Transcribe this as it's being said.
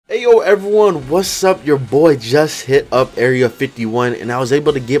Hey yo everyone, what's up? Your boy just hit up Area 51 and I was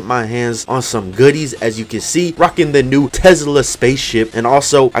able to get my hands on some goodies. As you can see, rocking the new Tesla spaceship, and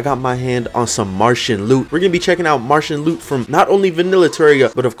also I got my hand on some Martian loot. We're gonna be checking out Martian loot from not only vanilla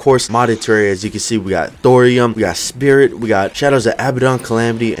Terraria but of course modded Terraria. As you can see, we got thorium, we got spirit, we got shadows of Abaddon,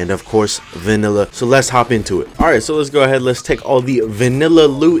 calamity, and of course vanilla. So let's hop into it. All right, so let's go ahead, let's take all the vanilla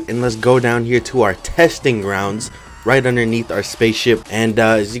loot and let's go down here to our testing grounds right underneath our spaceship. And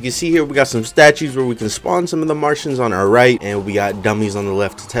as you can see here, we got some statues where we can spawn some of the Martians on our right, and we got dummies on the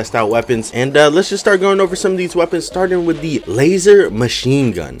left to test out weapons. And let's just start going over some of these weapons, starting with the laser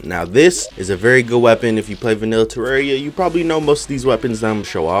machine gun. Now this is a very good weapon. If you play vanilla Terraria, you probably know most of these weapons that I'm gonna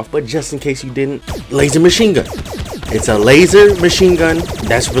show off, but just in case you didn't, laser machine gun. It's a laser machine gun.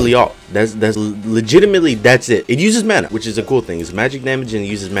 That's really all. That's legitimately, that's it. It uses mana, which is a cool thing. It's magic damage and it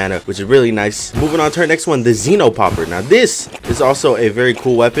uses mana, which is really nice. Moving on to our next one, the Xeno Popper. Now this is also a very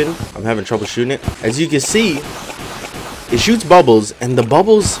cool weapon. I'm having trouble shooting it. As you can see, it shoots bubbles, and the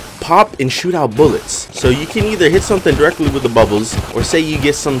bubbles pop and shoot out bullets. So you can either hit something directly with the bubbles, or say you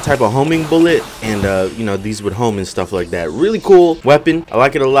get some type of homing bullet, and you know, these would home and stuff like that. Really cool weapon. I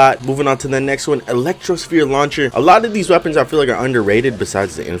like it a lot. Moving on to the next one, Electrosphere Launcher. A lot of these weapons I feel like are underrated.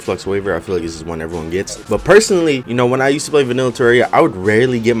 Besides the Influx Waver, I feel like this is one everyone gets. But personally, you know, when I used to play vanilla Terraria, I would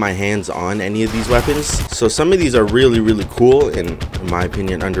rarely get my hands on any of these weapons. So some of these are really cool and, in my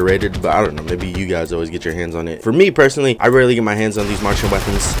opinion, underrated. But I don't know, maybe you guys always get your hands on it. For me personally, I rarely get my hands on these Martian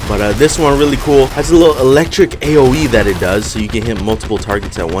weapons. But this one really cool. Has a little electric AoE that it does, so you can hit multiple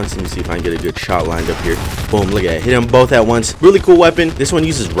targets at once. Let me see if I can get a good shot lined up here. Boom, look at it. Hit them both at once. Really cool weapon. This one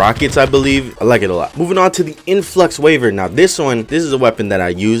uses rockets, I believe. I like it a lot. Moving on to the Influx Waver. Now this is a weapon that I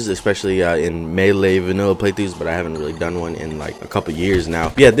use, especially in melee vanilla playthroughs, but I haven't really done one in like a couple years now.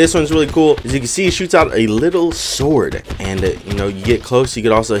 But yeah, this one's really cool. As you can see, it shoots out a little sword, and you know, you get close, you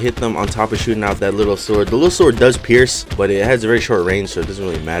could also hit them on top of shooting out that little sword. The little sword does pierce, but it has a very short range, so it doesn't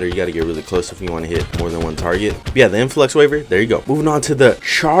really matter. You got to get really close if you want to hit more than one target. But yeah, the Influx Waver, there you go. Moving on to the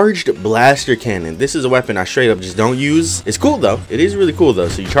Charged Blaster Cannon. This is a weapon I straight up just don't use. It's cool though. It is really cool though.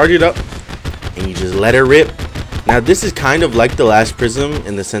 So you charge it up and you just let it rip. Now this is kind of like the last prism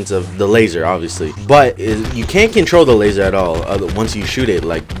in the sense of the laser, obviously, but you can't control the laser at all once you shoot it.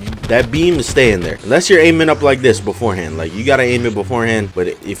 Like, that beam is staying there unless you're aiming up like this beforehand. Like, you gotta aim it beforehand, but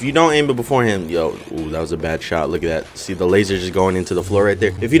if you don't aim it beforehand, yo, ooh, that was a bad shot. Look at that. See the laser just going into the floor right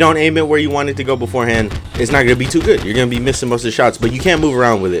there. If you don't aim it where you want it to go beforehand, it's not gonna be too good. You're gonna be missing most of the shots, but you can't move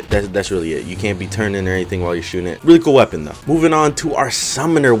around with it. That's really it. You can't be turning or anything while you're shooting it. Really cool weapon though. Moving on to our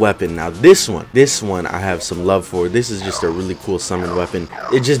summoner weapon. Now this one I have some love for. This is just a really cool summon weapon.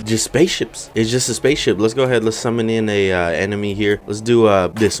 It's just spaceships. It's just a spaceship. Let's go ahead, let's summon in a enemy here. Let's do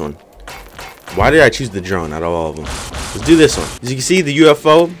this one. Why did I choose the drone out of all of them? Let's do this one. As you can see, the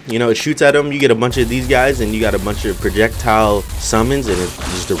UFO, you know, it shoots at them. You get a bunch of these guys, and you got a bunch of projectile summons, and it's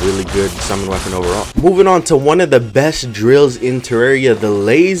just a really good summon weapon overall. Moving on to one of the best drills in Terraria, the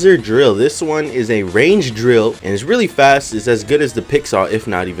laser drill. This one is a range drill, and it's really fast. It's as good as the Pixar, if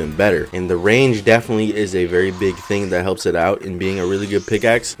not even better. And the range definitely is a very big thing that helps it out in being a really good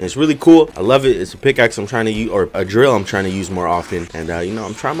pickaxe. And it's really cool. I love it. It's a pickaxe I'm trying to use, or a drill I'm trying to use more often. And you know,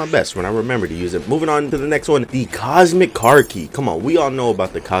 I'm trying my best when I remember to use it. Moving on to the next one, the Cosmic Car Key. Come on, we all know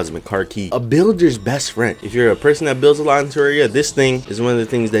about the Cosmic Car Key, a builder's best friend. If you're a person that builds a lot in Terraria, this thing is one of the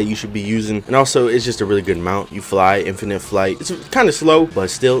things that you should be using. And also, it's just a really good mount. You fly, infinite flight. It's kind of slow, but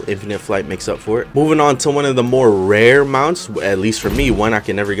still, infinite flight makes up for it. Moving on to one of the more rare mounts, at least for me, one I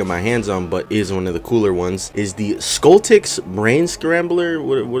can never get my hands on, but is one of the cooler ones, is the Skultix Brain Scrambler.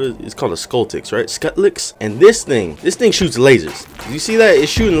 What is it's called? A Skultix, right? Skutlix. And this thing shoots lasers. You see that?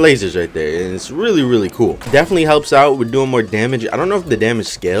 It's shooting lasers right there, and it's really cool. Definitely helps out with doing more damage. I don't know if the damage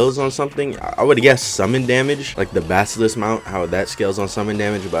scales on something. I would guess summon damage, like the Basilisk mount, how that scales on summon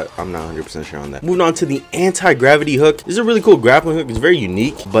damage, but I'm not 100% sure on that. Moving on to the anti-gravity hook. This is a really cool grappling hook. It's very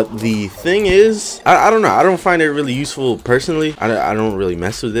unique, but the thing is, I don't know. I don't find it really useful personally. I don't really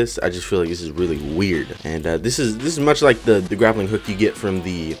mess with this. I just feel like this is really weird, and this is much like the grappling hook you get from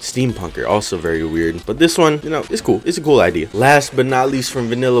the Steampunker, also very weird. But this one, you know, it's cool. It's a cool idea. Last but not least, from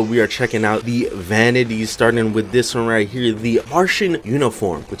vanilla, we are checking out the vanities, starting with this one right here, the Martian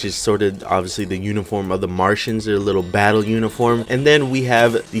uniform, which is sort of obviously the uniform of the Martians, their little battle uniform. And then we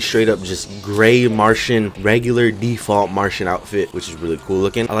have the straight up just gray Martian, regular default Martian outfit, which is really cool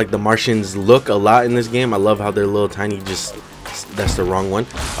looking. I like the Martians look a lot in this game. I love how they're little tiny, just That's the wrong one.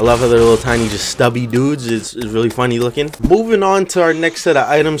 I love how they're little tiny, just stubby dudes. It's really funny looking. Moving on to our next set of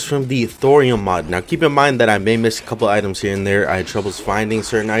items from the thorium mod. Now keep in mind that I may miss a couple items here and there. I had troubles finding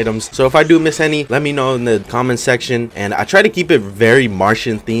certain items, so if I do miss any, let me know in the comment section. And I try to keep it very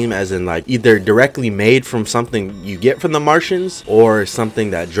Martian theme, as in like either directly made from something you get from the Martians or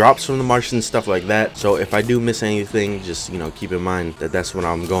something that drops from the Martians, stuff like that. So if I do miss anything, just, you know, keep in mind that that's what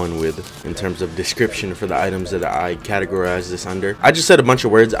I'm going with in terms of description for the items that I categorize this under. I just said a bunch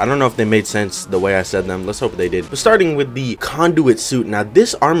of words. I don't know if they made sense the way I said them. Let's hope they did. But starting with the conduit suit. Now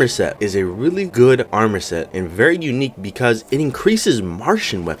this armor set is a really good armor set and very unique because it increases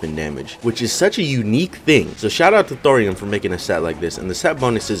Martian weapon damage, which is such a unique thing. So shout out to Thorium for making a set like this. And the set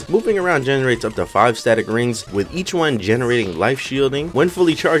bonus is moving around generates up to 5 static rings, with each one generating life shielding. When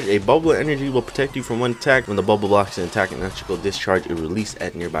fully charged, a bubble of energy will protect you from one attack. When the bubble blocks an attack, an electrical discharge is released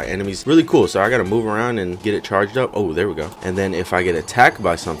at nearby enemies. Really cool. So I gotta move around and get it charged up. Oh, there we go. And then if I get attacked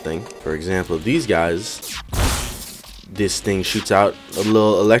by something, for example these guys, this thing shoots out a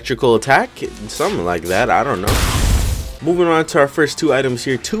little electrical attack, something like that. I don't know. Moving on to our first 2 items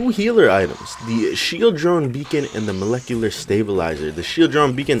here, 2 healer items, the shield drone beacon and the molecular stabilizer. The shield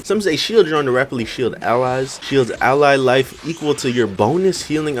drone beacon, some say shield drone to rapidly shield allies, shields ally life equal to your bonus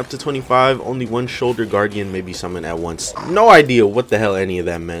healing up to 25. Only one shoulder guardian may be summoned at once. No idea what the hell any of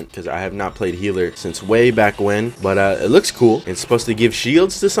that meant, because I have not played healer since way back when, but it looks cool. It's supposed to give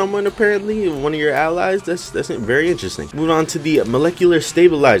shields to someone, apparently one of your allies. That's very interesting. Moving on to the molecular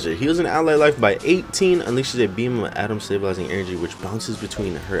stabilizer, heals an ally life by 18, unleashes a beam of atom stabilizing energy which bounces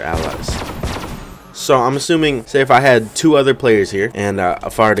between her allies. So I'm assuming, say if I had 2 other players here, and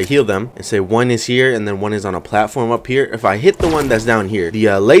if I were to heal them, and say one is here and then one is on a platform up here, if I hit the one that's down here,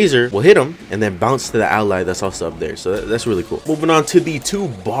 the laser will hit them and then bounce to the ally that's also up there. So that's really cool. Moving on to the 2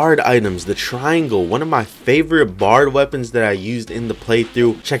 bard items, the triangle, one of my favorite bard weapons that I used in the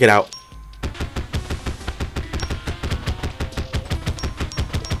playthrough. Check it out.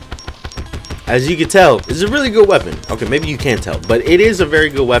 As you can tell, it's a really good weapon. Okay, maybe you can't tell, but it is a very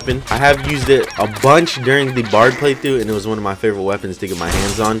good weapon. I have used it a bunch during the Bard playthrough, and it was one of my favorite weapons to get my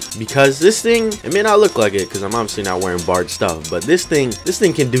hands on, because this thing, it may not look like it because I'm obviously not wearing Bard stuff, but this thing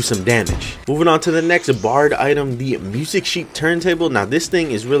can do some damage. Moving on to the next Bard item, the music sheet turntable. Now this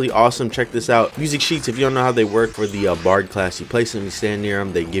thing is really awesome. Check this out. Music sheets, if you don't know how they work for the Bard class, you place them, you stand near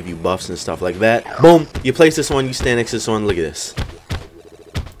them, they give you buffs and stuff like that. Boom, you place this one, you stand next to this one. Look at this,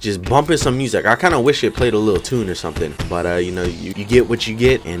 just bumping some music. I kind of wish it played a little tune or something, but you know, you get what you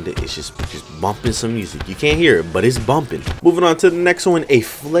get, and it's just bumping some music. You can't hear it, but it's bumping. Moving on to the next one, a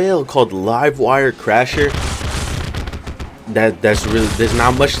flail called Live Wire Crasher. That's really, there's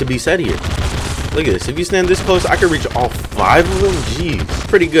not much to be said here. Look at this. If you stand this close, I can reach all 5 of them. Jeez,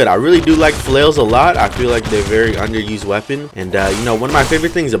 pretty good. I really do like flails a lot. I feel like they're a very underused weapon. And you know, one of my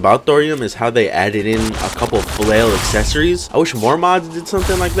favorite things about Thorium is how they added in a couple flail accessories. I wish more mods did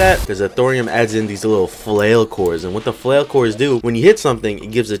something like that, because Thorium adds in these little flail cores, and what the flail cores do, when you hit something,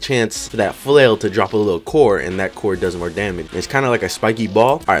 it gives a chance for that flail to drop a little core, and that core does more damage. And it's kind of like a spiky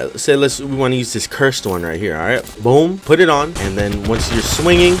ball. All right, let's say we want to use this cursed one right here. All right, boom, put it on, and then once you're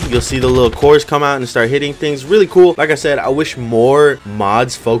swinging, you'll see the little cores come out and start hitting things. Really cool. Like I said, I wish more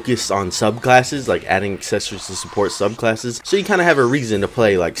mods focused on subclasses, like adding accessories to support subclasses, so you kind of have a reason to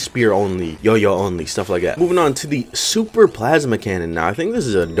play like spear only, yo-yo only, stuff like that. Moving on to the super plasma cannon. Now I think this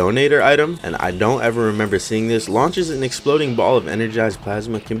is a donator item, and I don't ever remember seeing this. Launches an exploding ball of energized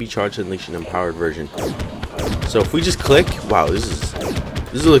plasma, can be charged to unleash an empowered version. So if we just click, wow,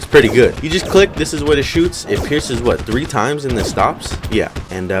 this looks pretty good. You just click, this is what it shoots. It pierces what, 3 times and then stops? Yeah,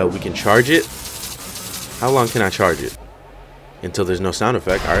 and we can charge it. How long can I charge it? Until there's no sound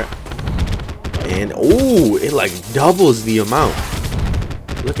effect. All right. And oh, it like doubles the amount.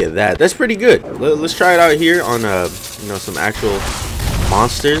 Look at that. That's pretty good. Let's try it out here on you know, some actual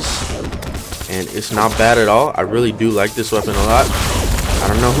monsters, and it's not bad at all. I really do like this weapon a lot. I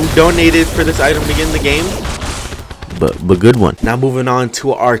don't know who donated for this item to get in the game, but good one. Now moving on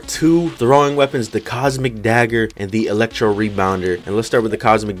to our 2 throwing weapons, the Cosmic Dagger and the Electro Rebounder. And let's start with the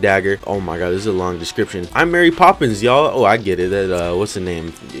Cosmic Dagger. Oh my god, this is a long description. I'm Mary Poppins, y'all. Oh, I get it. That what's the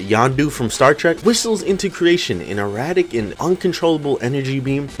name? Yondu from Star Trek. Whistles into creation an erratic and uncontrollable energy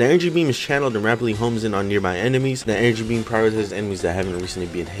beam. The energy beam is channeled and rapidly homes in on nearby enemies. The energy beam prioritizes enemies that haven't recently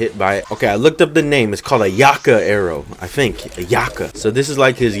been hit by it. Okay, I looked up the name. It's called a Yaka arrow, I think. A Yaka. So this is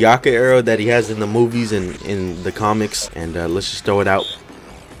like his Yaka arrow that he has in the movies and in the comics. And let's just throw it out.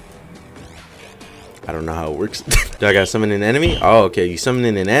 I don't know how it works. Do I gotta summon an enemy? Oh, okay, you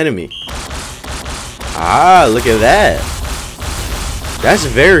summoning an enemy. Ah, look at that. That's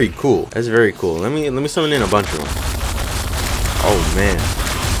very cool. That's very cool. Let me summon in a bunch of them. Oh man.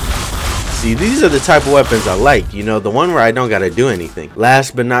 See, these are the type of weapons I like, you know, the one where I don't gotta do anything.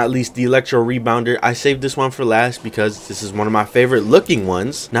 Last but not least, the Electro Rebounder. I saved this one for last because this is one of my favorite looking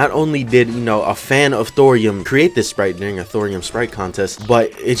ones. Not only did, you know, a fan of thorium create this sprite during a thorium sprite contest,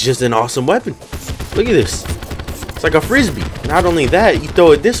 but it's just an awesome weapon. Look at this. It's like a frisbee. Not only that, you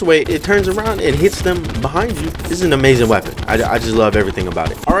throw it this way, it turns around and hits them behind you. This is an amazing weapon. I just love everything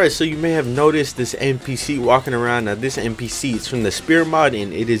about it. Alright, so you may have noticed this NPC walking around. Now this NPC is from the Spirit mod,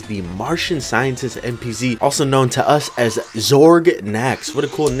 and it is the Martian Scientist NPC, also known to us as Zorg Nax. What a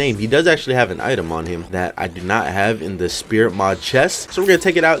cool name. He does actually have an item on him that I do not have in the Spirit mod chest. So we're going to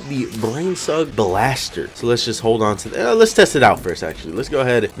take it out, the Brain Slug Blaster. So let's just hold on to that. Let's test it out first actually. Let's go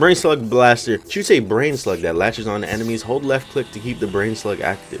ahead. Brain Slug Blaster shoots a brain slug that latches on enemies. Hold left click to keep the brain slug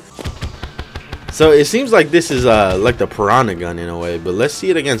active. So it seems like this is like the piranha gun in a way, but let's see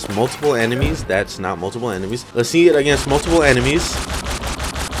it against multiple enemies. That's not multiple enemies. Let's see it against multiple enemies.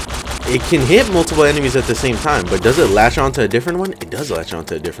 It can hit multiple enemies at the same time, but does it latch onto a different one? It does latch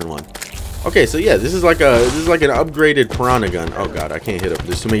onto a different one. Okay, so yeah, this is like an upgraded piranha gun. Oh god, I can't hit up.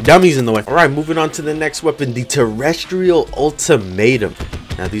 There's too many dummies in the way. All right, moving on to the next weapon, the Terrestrial Ultimatum.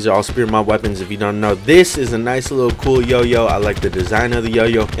 Now these are all Spirit mod weapons. If you don't know, this is a nice little cool yo-yo. I like the design of the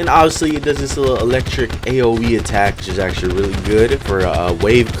yo-yo, and obviously it does this little electric AoE attack, which is actually really good for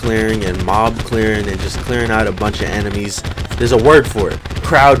wave clearing and mob clearing and just clearing out a bunch of enemies. There's a word for it.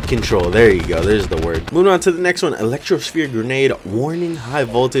 Crowd control. There you go. There's the word. Moving on to the next one, Electrosphere Grenade. Warning, high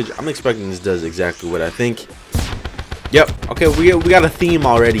voltage. I'm expecting this does exactly what I think. Yep. Okay, we got a theme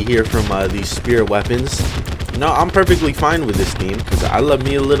already here from these Spirit weapons. No, I'm perfectly fine with this theme because I love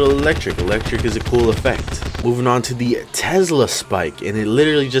me a little electric. Electric is a cool effect. Moving on to the Tesla Spike, and it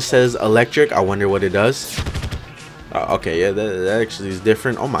literally just says electric. I wonder what it does. Okay, yeah, that actually is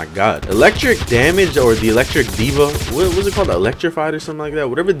different. Oh my god. Electric damage, or the electric debuff. What was it called? Electrified or something like that?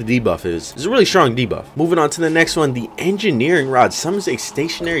 Whatever the debuff is. It's a really strong debuff. Moving on to the next one, the Engineering Rod summons a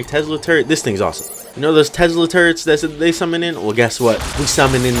stationary Tesla turret. This thing's awesome. You know those Tesla turrets that they summon in? Well, guess what? We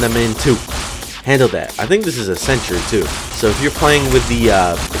summoning them in too. Handle that. I think this is a sentry too. So if you're playing with the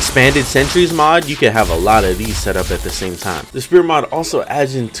expanded sentries mod, you can have a lot of these set up at the same time. The Spirit mod also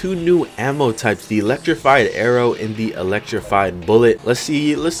adds in 2 new ammo types, the electrified arrow and the electrified bullet. Let's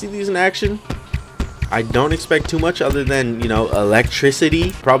see these in action. I don't expect too much other than, you know,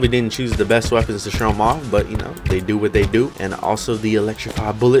 electricity. Probably didn't choose the best weapons to show them off, but you know, they do what they do. And also the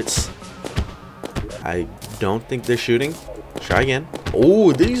electrified bullets. I don't think they're shooting. Try again.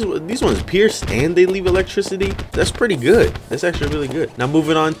 Oh, these ones pierce and they leave electricity. That's pretty good. That's actually really good. Now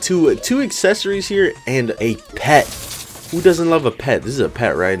moving on to 2 accessories here and a pet. Who doesn't love a pet? This is a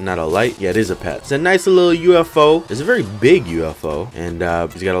pet, right? Not a light? Yeah, it is a pet. It's a nice little UFO. It's a very big UFO. And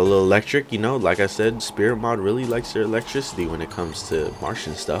it's got a little electric, you know, like I said, Spirit mod really likes their electricity when it comes to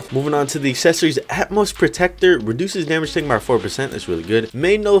Martian stuff. Moving on to the accessories, Atmos Protector reduces damage taken by 4%. That's really good.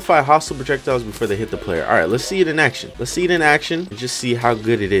 May nullify hostile projectiles before they hit the player. All right, let's see it in action. Let's see it in action and just see how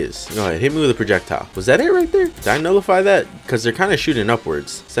good it is. Go ahead, hit me with a projectile. Was that it right there? Did I nullify that? Because they're kind of shooting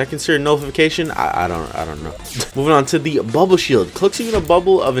upwards. Is that considered nullification? I don't know. Moving on to the Bubble Shield. Clicks even a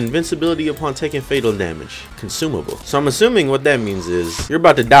bubble of invincibility upon taking fatal damage. Consumable. So I'm assuming what that means is you're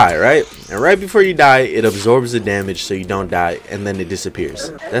about to die, right? And right before you die, it absorbs the damage so you don't die, and then it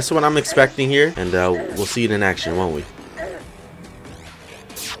disappears. That's what I'm expecting here, and we'll see it in action, won't we?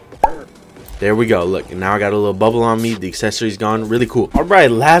 There we go. Look, and now I got a little bubble on me. The accessory's gone. Really cool. All right,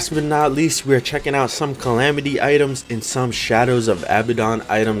 last but not least, we're checking out some Calamity items and some Shadows of Abaddon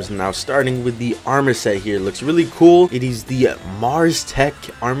items. Now, starting with the armor set here. Looks really cool. It is the Mars Tech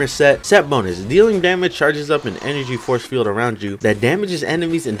armor set. Set bonus. Dealing damage charges up an energy force field around you that damages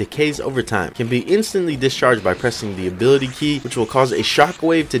enemies and decays over time. Can be instantly discharged by pressing the ability key, which will cause a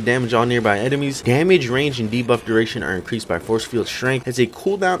shockwave to damage all nearby enemies. Damage, range, and debuff duration are increased by force field strength. Has a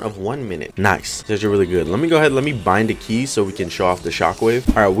cooldown of 1 minute. Nice. Those are really good. Let me go ahead. Let me bind a key so we can show off the shockwave.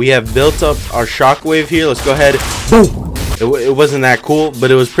 All right, we have built up our shockwave here. Let's go ahead. Boom. It wasn't that cool,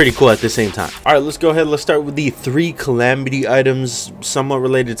 but it was pretty cool at the same time. All right, let's go ahead. Let's start with the 3 Calamity items, somewhat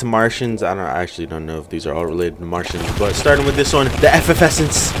related to Martians. I actually don't know if these are all related to Martians, but starting with this one, the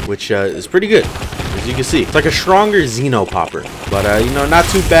Effervescence, which is pretty good. As you can see, it's like a stronger Xeno popper, but you know, not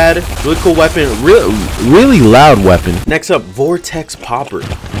too bad. Really cool weapon. Really loud weapon. Next up, Vortex Popper,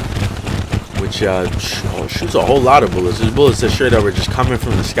 which shoots a whole lot of bullets. There's bullets that straight up are just coming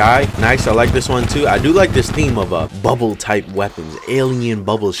from the sky. Nice. I like this one too. I do like this theme of bubble type weapons, alien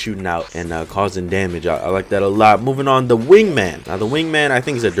bubbles shooting out and causing damage. I like that a lot. Moving on, the Wingman. Now the Wingman, I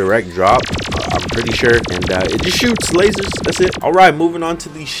think, is a direct drop. I'm pretty sure. And it just shoots lasers. That's it. All right, moving on to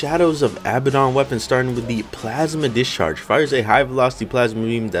the Shadows of Abaddon weapon, starting with the Plasma Discharge. Fires a high velocity plasma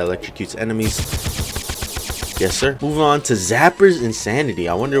beam that electrocutes enemies. Yes, sir. Moving on to Zapper's Insanity.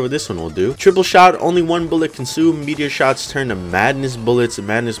 I wonder what this one will do. Triple shot, only one bullet consumed. Meteor shots turn to Madness bullets.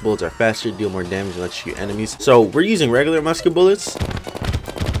 Madness bullets are faster, deal more damage, and electrocute enemies. So we're using regular musket bullets.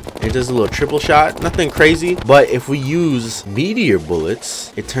 It does a little triple shot, nothing crazy. But if we use meteor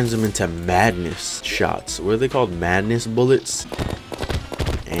bullets, it turns them into Madness shots. What are they called? Madness bullets.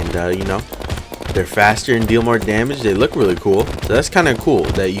 And you know, they're faster and deal more damage. They look really cool. So that's kind of cool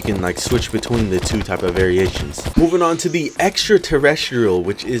that you can like switch between the two type of variations. Moving on to the Extraterrestrial,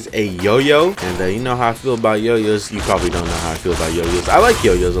 which is a yo-yo. And you know how I feel about yo-yos. You probably don't know how I feel about yo-yos. I like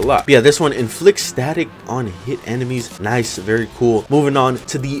yo-yos a lot. But yeah, this one inflicts static on hit enemies. Nice, very cool. Moving on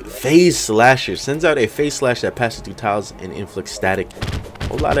to the Phase Slasher. Sends out a phase slash that passes through tiles and inflicts static.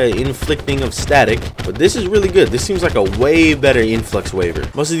 A lot of inflicting of static, but this is really good. This seems like a way better influx waiver.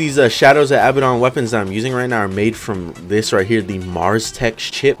 Most of these Shadows of Abaddon weapons that I'm using right now are made from this right here, the Mars Tech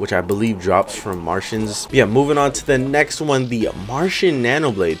chip, which I believe drops from Martians. But yeah, moving on to the next one, the Martian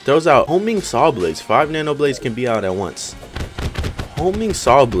Nanoblade. Throws out homing saw blades. 5 nanoblades can be out at once. Homing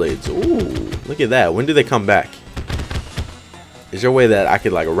saw blades. Ooh, look at that. When do they come back? Is there a way that I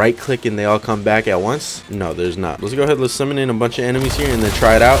could like right click and they all come back at once? No, there's not. Let's go ahead, let's summon in a bunch of enemies here and then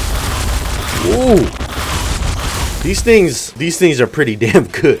try it out. Ooh, these things are pretty damn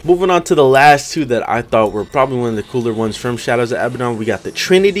good. Moving on to the last two that I thought were probably one of the cooler ones from Shadows of Abaddon. We got the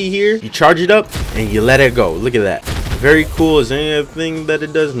Trinity here. You charge it up and you let it go. Look at that. Very cool. Is there anything that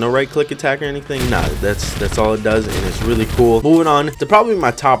it does? No right click attack or anything? Nah, that's all it does, and it's really cool. Moving on to probably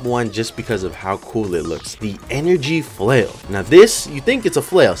my top one just because of how cool it looks, the Energy Flail. Now this, you think it's a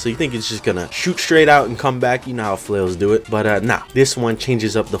flail, so you think it's just gonna shoot straight out and come back. You know how flails do it, but nah, this one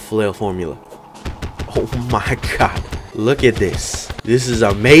changes up the flail formula. Oh my god, look at this. This is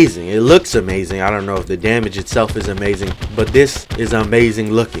amazing. It looks amazing. I don't know if the damage itself is amazing, but this is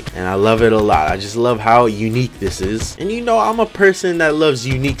amazing looking and I love it a lot. I just love how unique this is. And you know, I'm a person that loves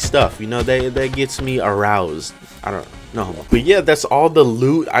unique stuff. You know, that gets me aroused. I don't know. But yeah, that's all the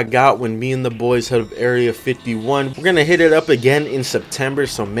loot I got when me and the boys head of Area 51. We're gonna hit it up again in September,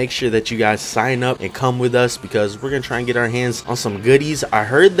 so make sure that you guys sign up and come with us because we're gonna try and get our hands on some goodies. I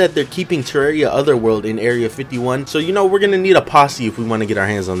heard that they're keeping Terraria Otherworld in Area 51, so you know, we're gonna need a posse if we want to get our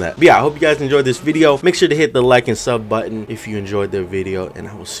hands on that. But yeah, I hope you guys enjoyed this video. Make sure to hit the like and sub button if you enjoyed the video, and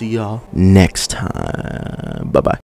I will see y'all next time. Bye bye.